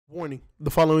Warning, the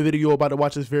following video you're about to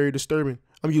watch is very disturbing.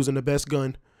 I'm using the best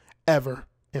gun ever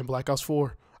in Black Ops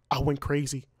 4. I went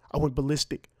crazy. I went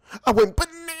ballistic. I went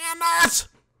bananas!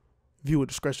 Viewer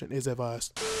discretion is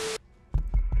advised.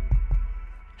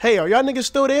 Hey, are y'all niggas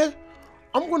still there?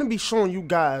 I'm gonna be showing you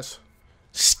guys,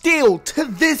 still to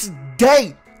this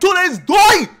day,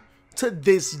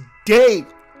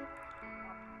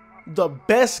 the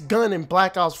best gun in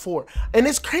Black Ops 4. And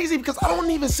it's crazy because I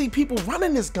don't even see people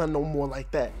running this gun no more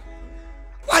like that.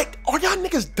 Like, are y'all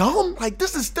niggas dumb? Like,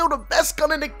 this is still the best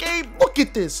gun in the game. Look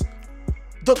at this.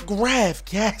 The Grav,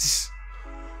 yes.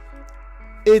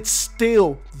 It's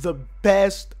still the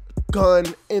best gun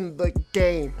in the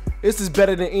game. This is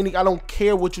better than any, I don't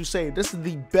care what you say. This is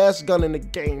the best gun in the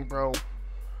game, bro.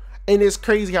 And it's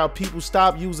crazy how people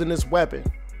stop using this weapon.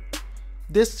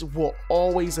 This will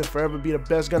always and forever be the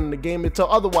best gun in the game until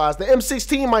otherwise. The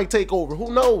M16 might take over.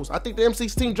 Who knows? I think the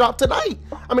M16 dropped tonight.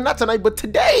 I mean, not tonight, but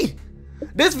today.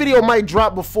 This video might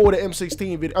drop before the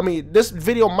M16 video. I mean, this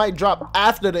video might drop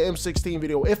after the M16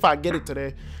 video if I get it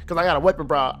today. Because I got a weapon,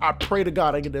 bro. I pray to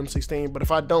God I get the M16. But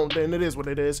if I don't, then it is what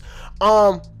it is.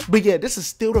 But yeah, this is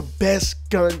still the best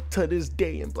gun to this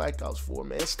day in Black Ops 4,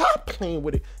 man. Stop playing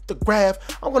with it. The Grav,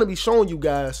 I'm going to be showing you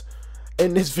guys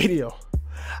in this video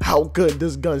how good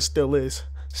this gun still is.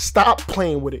 Stop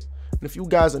playing with it. And if you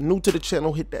guys are new to the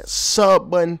channel, hit that sub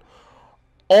button.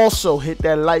 Also hit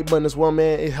that like button as well,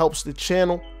 man. It helps the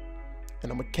channel.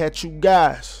 And I'm gonna catch you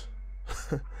guys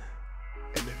in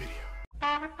the video.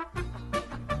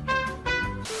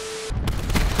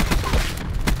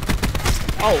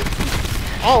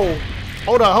 Oh,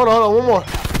 hold on, one more.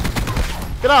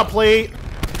 Get out, plate.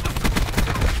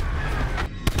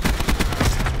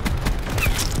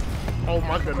 Oh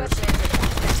my goodness.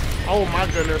 Oh my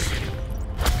goodness.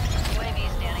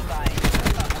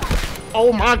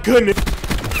 Oh my goodness.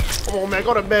 Come on, man.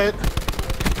 Go to bed.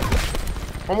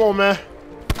 Come on, man.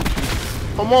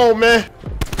 Come on, man.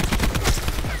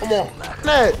 Come on.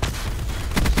 Ned.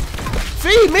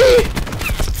 Feed me.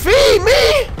 Feed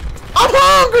me. I'm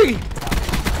hungry.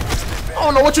 I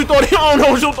don't know what you thought. I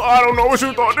don't know what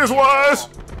you thought this was.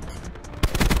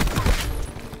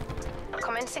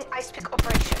 Commencing ice pick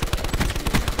operation.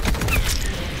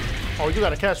 Oh, you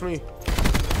gotta catch me.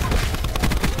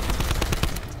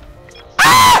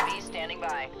 Be standing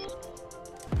by.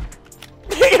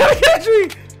 You gotta catch me.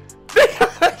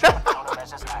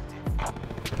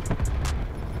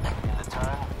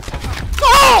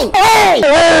 Oh!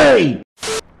 Hey!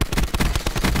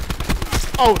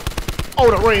 Oh,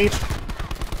 the range.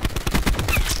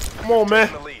 Come on, man.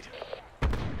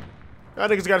 Y'all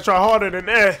niggas gotta try harder than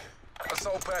that.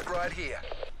 Assault pack right here.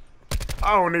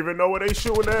 I don't even know where they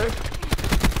shooting at.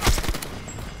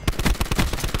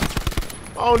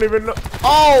 I don't even know.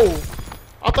 Oh!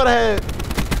 I thought I had.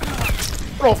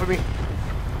 Get off of me.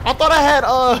 I thought I had,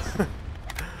 I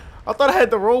thought I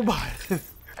had the robot. Oh,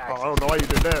 I don't know why you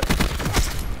did that.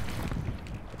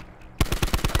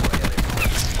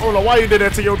 I don't know why you did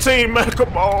that to your team, man.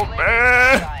 Come on,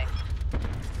 man.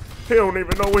 He don't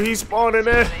even know where he's spawning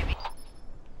at.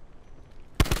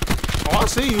 Oh, I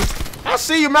see you. I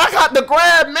see you, man. I got the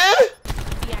Grav, man.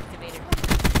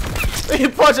 He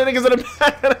punching niggas in the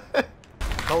back.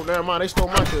 Oh, never mind. They stole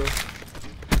my kill.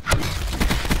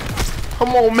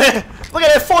 Come on, man. Look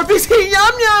at that 4-piece heat.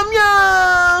 Yum, yum,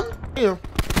 yum.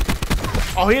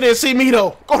 Oh, he didn't see me,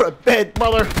 though. Go to bed,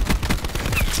 brother.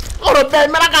 Go to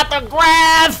bed, man. I got the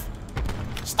Grav.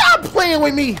 Stop playing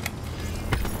with me.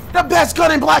 The best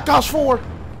gun in Black Ops 4.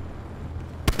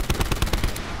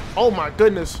 Oh, my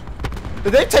goodness.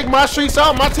 Did they take my streaks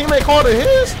out? My teammate called it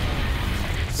his?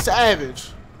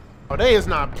 Savage. Oh, they is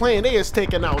not playing. They is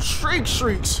taking out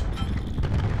streaks.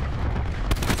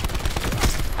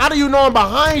 How do you know I'm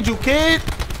behind you, kid?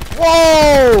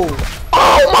 Whoa!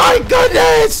 Oh my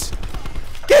goodness!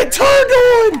 Get turned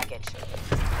on!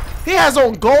 He has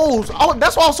on goals. Oh,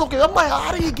 that's why I was so good. I'm like,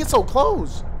 how did he get so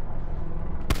close?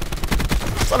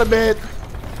 Go to bed.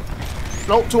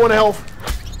 Nope, 2 in the health.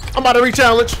 I'm about to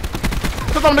re-challenge.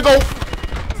 Cause I'm the GOAT.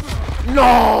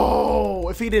 No!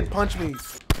 If he didn't punch me.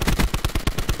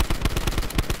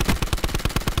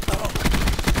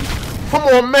 Come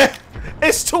on, man.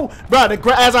 It's too, bro.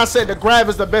 As I said, the Grav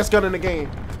is the best gun in the game.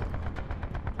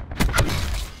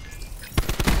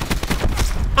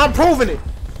 I'm proving it.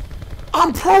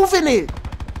 I'm proving it.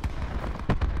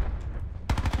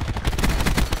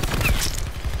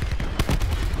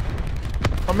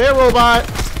 Come here, robot.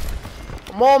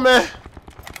 Come on, man.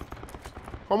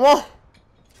 Come on.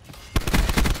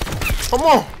 Come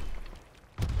on.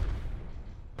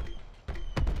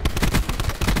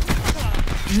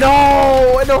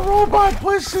 No, and the robot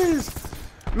pushes.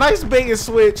 Nice bait and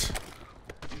switch.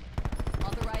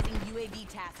 Authorizing UAV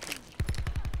tasking.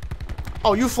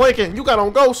 Oh, you flanking. You got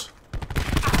on ghost.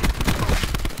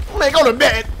 Man, go to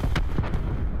bed.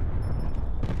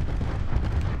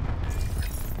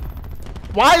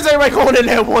 Why is everybody going in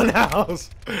that one house?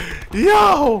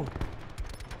 Yo.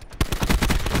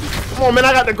 Come on, man.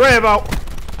 I got the grab out.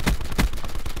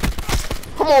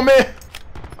 Come on, man.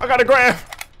 I got the grab.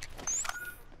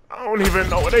 I don't even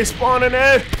know where they spawning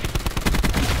at.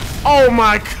 Oh,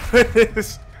 my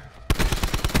goodness.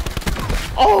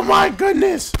 Oh, my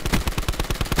goodness.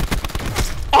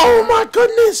 Oh, my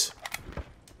goodness.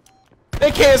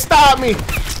 They can't stop me.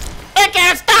 They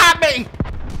can't stop me.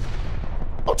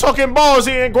 I'm talking balls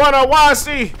here in Guana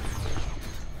YC.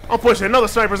 I'm pushing another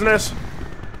sniper's nest.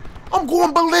 I'm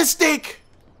going ballistic.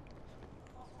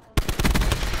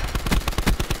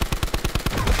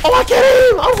 Oh, I can't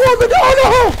aim. I'm going the door.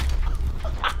 No.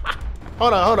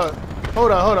 Hold on, hold on.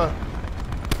 Hold on, hold on.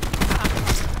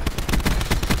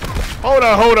 Hold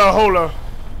on, hold on, hold on.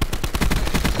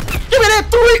 Give me that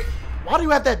 3. Why do you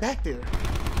have that back there?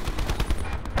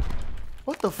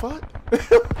 What the fuck?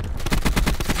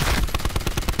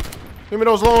 Give me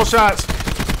those long shots.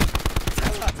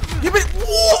 Give me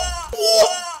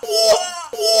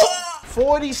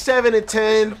 47 and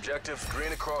 10. Objective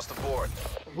green across the board.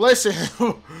 Listen.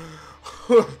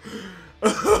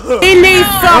 He needs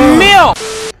some milk.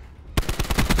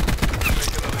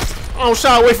 I don't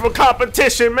shy away from a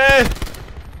competition, man.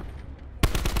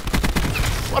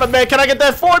 What a man. Can I get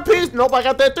that 4-piece? Nope, I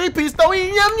got that 3-piece though.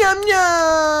 Yum, yum,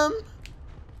 yum.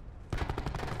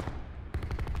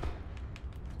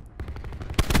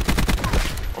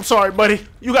 I'm sorry, buddy.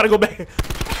 You gotta go back.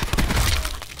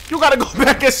 You gotta go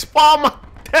back and spawn my...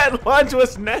 That lunge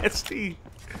was nasty.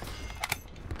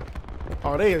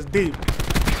 Oh, they is deep.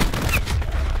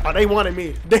 Oh, they wanted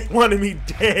me. They wanted me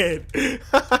dead.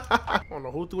 I don't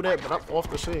know who threw that, but I'm off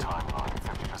the scene.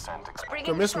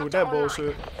 Gonna miss me with that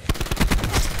bullshit.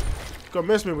 Gonna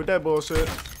miss me with that bullshit.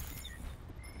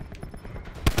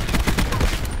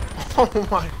 Oh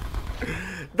my.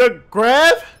 The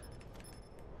grab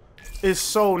is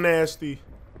so nasty.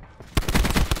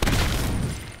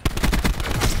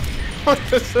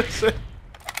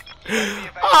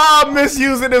 Oh, I'm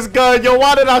misusing this gun. Yo,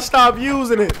 why did I stop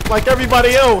using it like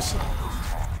everybody else?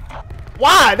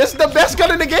 Why? This is the best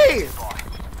gun in the game.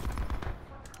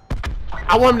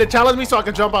 I want him to challenge me so I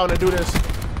can jump out and do this.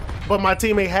 But my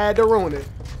teammate had to ruin it.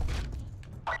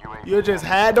 You just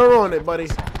had to ruin it, buddy.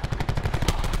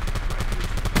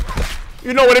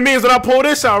 You know what it means when I pull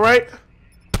this out, right?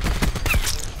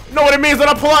 You know what it means when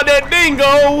I pull out that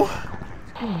dingo.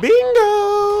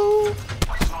 Bingo.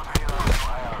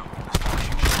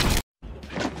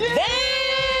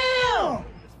 Damn!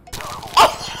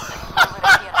 Oh.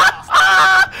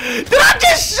 Did I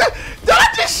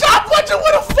just shot punch him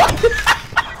with a fucking...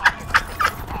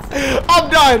 I'm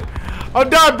done. I'm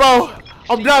done, bro.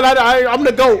 I'm done. I'm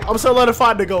the GOAT. I'm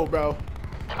solidified the GOAT, bro.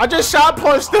 I just shot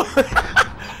punched him.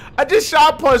 I just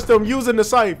shot punched him using the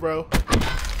sight, bro.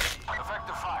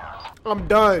 I'm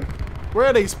done. Where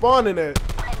are they spawning at?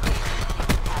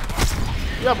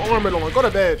 You have armor on. Go to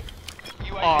bed.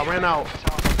 Oh, I ran out.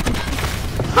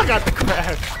 I got the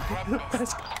crash.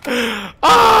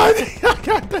 Oh, I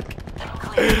got the...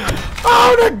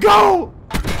 Oh, the GOAT.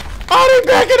 Oh, they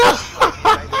back it up.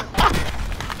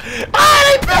 Oh,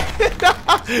 they back it up.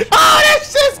 Oh, that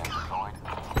shit's...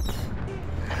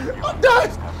 I'm done.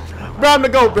 Bro, I'm the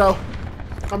GOAT, bro.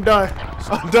 I'm done.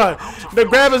 I'm done. The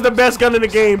grab is the best gun in the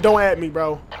game. Don't at me,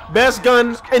 bro. Best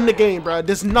gun in the game, bro.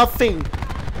 There's nothing.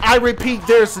 I repeat,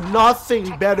 there's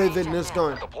nothing better than this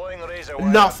gun.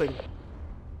 Nothing.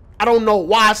 I don't know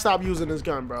why I stopped using this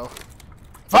gun, bro.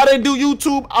 If I didn't do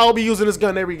YouTube, I'll be using this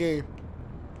gun every game.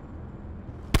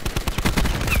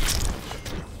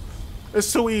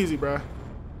 It's too easy, bro.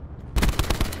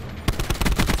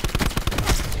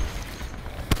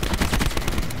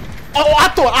 Oh, I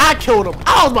thought I killed him.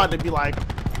 I was about to be like,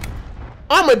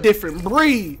 I'm a different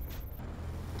breed.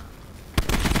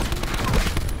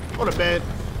 Go to bed.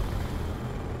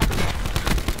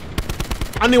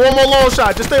 I need one more long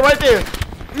shot. Just stay right there.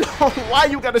 No, why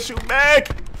you gotta shoot back?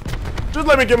 Just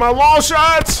let me get my long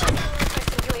shots.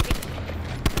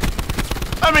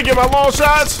 Let me get my long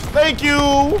shots. Thank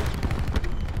you.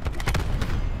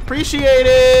 Appreciate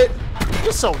it.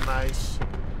 You're so nice.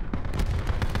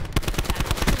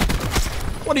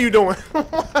 What are you doing?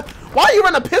 Why are you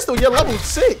running a pistol? You're level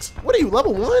 6. What are you,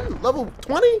 level 1? Level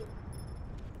 20?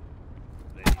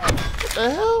 What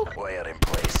the hell? Wire in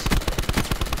place.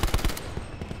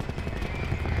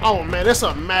 Oh man, it's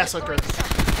a massacre.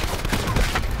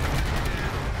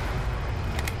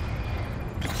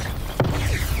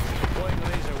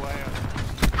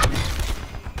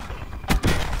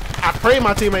 pray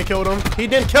my teammate killed him. He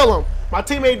didn't kill him. My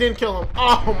teammate didn't kill him.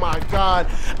 Oh my God.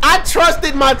 I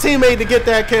trusted my teammate to get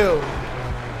that kill.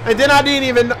 And then I didn't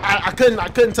even, I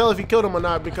couldn't tell if he killed him or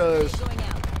not because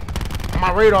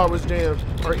my radar was jammed.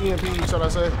 Or EMP, should I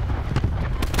say.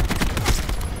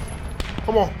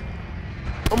 Come on.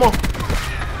 Come on.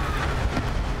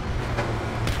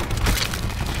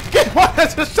 Get what?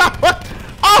 That's a shot. What?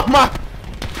 Oh my.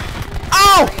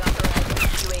 Oh.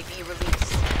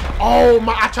 Oh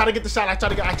my. I try to get the shot. I try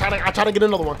to get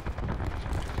another one.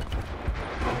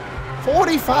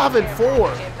 45 and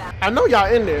 4. I know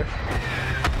y'all in there.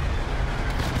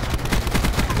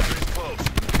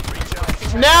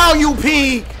 Now you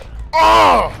peek.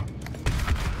 Oh.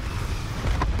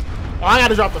 Oh, I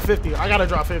gotta drop the 50. I gotta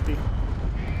drop 50.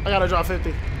 I gotta drop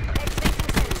 50.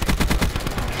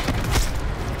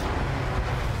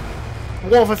 I'm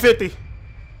going for 50.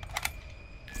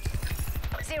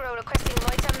 0 requesting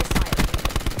loiter missile.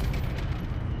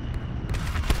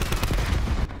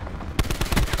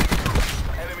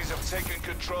 Enemies have taken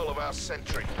control of our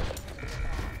sentry.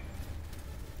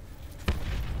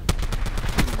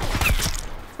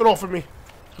 Good on for me.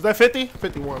 Was that 50?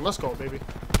 51. Let's go, baby.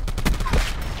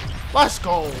 Let's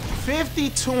go.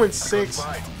 52 and 6.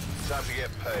 Time to get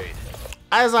paid.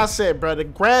 As I said, bro, the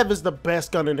grab is the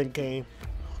best gun in the game.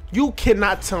 You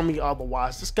cannot tell me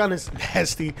otherwise. This gun is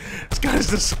nasty. This gun is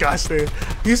disgusting.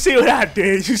 You see what I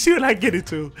did? You see what I get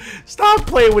into? Stop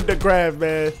playing with the grab,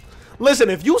 man. Listen,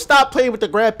 if you stop playing with the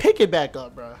grab, pick it back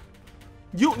up, bro.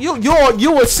 You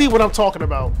will see what I'm talking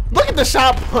about. Look at the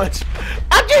shot punch.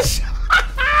 I'm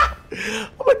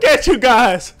gonna catch you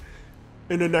guys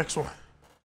in the next one.